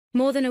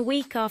More than a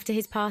week after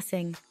his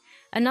passing,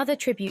 another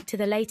tribute to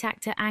the late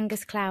actor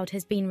Angus Cloud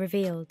has been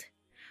revealed.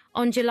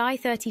 On July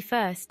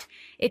 31st,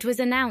 it was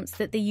announced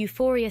that the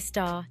Euphoria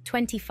star,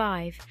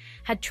 25,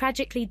 had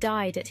tragically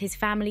died at his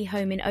family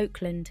home in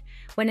Oakland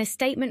when a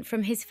statement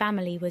from his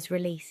family was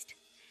released.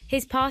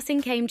 His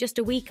passing came just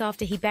a week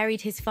after he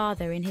buried his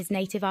father in his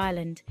native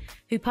Ireland,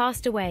 who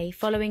passed away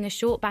following a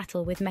short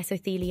battle with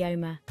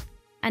mesothelioma.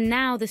 And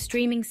now the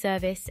streaming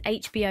service,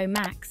 HBO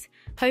Max,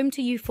 home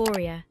to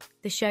Euphoria,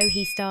 the show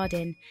he starred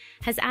in,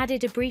 has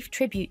added a brief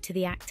tribute to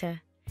the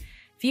actor.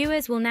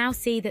 Viewers will now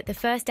see that the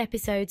first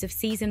episodes of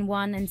Season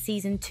 1 and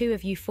Season 2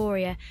 of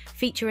Euphoria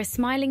feature a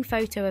smiling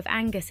photo of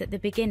Angus at the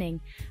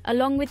beginning,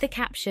 along with the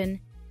caption,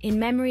 "In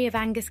Memory of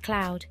Angus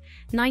Cloud,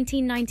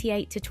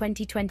 1998 to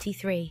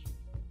 2023.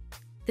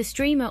 The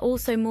streamer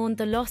also mourned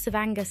the loss of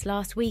Angus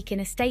last week in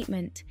a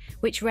statement,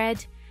 which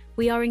read,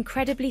 "We are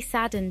incredibly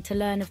saddened to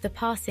learn of the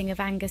passing of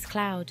Angus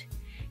Cloud.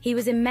 He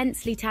was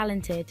immensely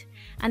talented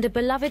and a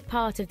beloved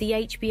part of the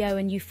HBO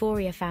and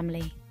Euphoria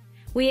family.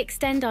 We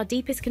extend our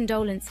deepest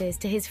condolences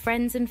to his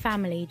friends and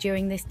family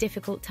during this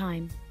difficult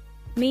time."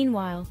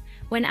 Meanwhile,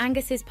 when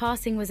Angus's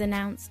passing was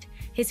announced,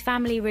 his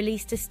family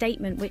released a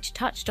statement which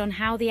touched on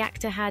how the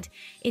actor had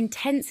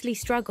intensely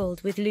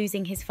struggled with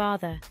losing his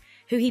father,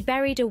 who he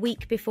buried a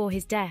week before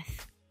his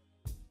death.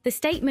 The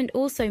statement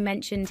also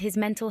mentioned his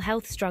mental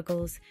health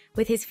struggles,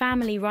 with his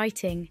family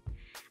writing,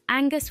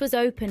 "Angus was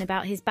open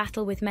about his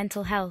battle with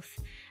mental health,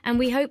 and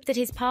we hope that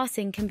his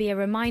passing can be a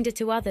reminder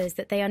to others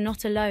that they are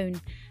not alone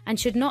and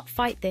should not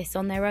fight this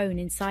on their own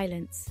in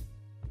silence."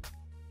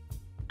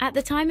 At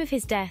the time of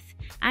his death,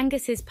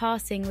 Angus's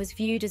passing was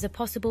viewed as a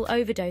possible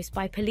overdose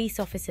by police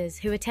officers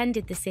who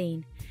attended the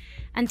scene,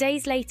 and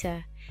days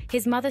later,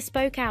 his mother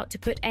spoke out to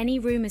put any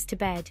rumors to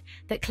bed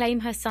that claim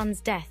her son's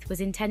death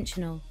was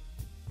intentional.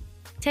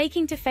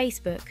 Taking to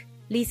Facebook,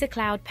 Lisa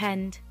Cloud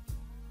penned,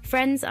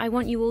 "Friends, I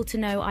want you all to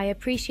know I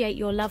appreciate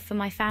your love for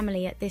my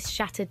family at this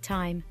shattered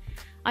time.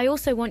 I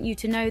also want you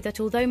to know that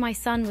although my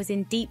son was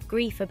in deep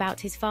grief about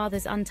his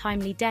father's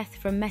untimely death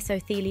from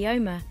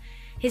mesothelioma,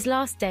 his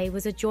last day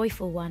was a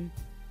joyful one."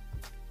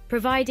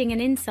 Providing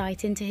an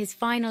insight into his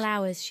final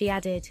hours, she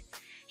added,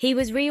 "He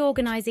was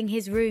reorganizing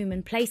his room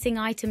and placing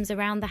items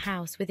around the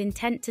house with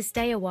intent to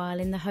stay a while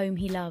in the home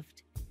he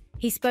loved.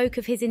 He spoke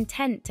of his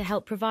intent to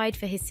help provide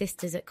for his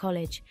sisters at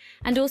college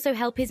and also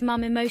help his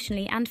mum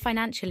emotionally and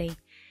financially.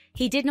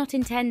 He did not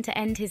intend to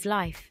end his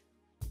life."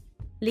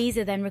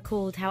 Lisa then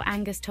recalled how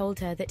Angus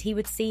told her that he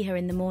would see her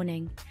in the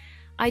morning.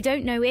 "I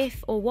don't know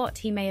if or what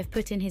he may have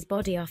put in his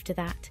body after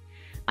that.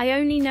 I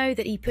only know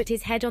that he put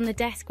his head on the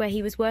desk where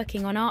he was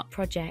working on art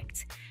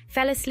projects,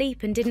 fell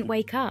asleep and didn't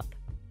wake up,"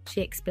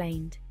 she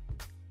explained.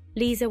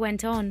 Lisa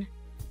went on,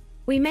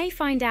 "We may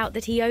find out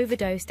that he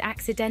overdosed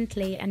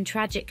accidentally and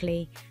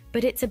tragically,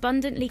 but it's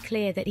abundantly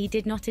clear that he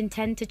did not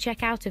intend to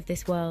check out of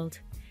this world.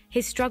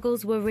 His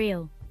struggles were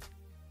real."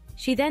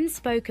 She then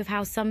spoke of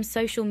how some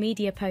social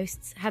media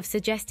posts have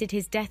suggested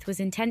his death was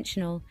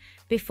intentional,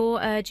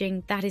 before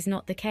urging that is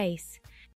not the case.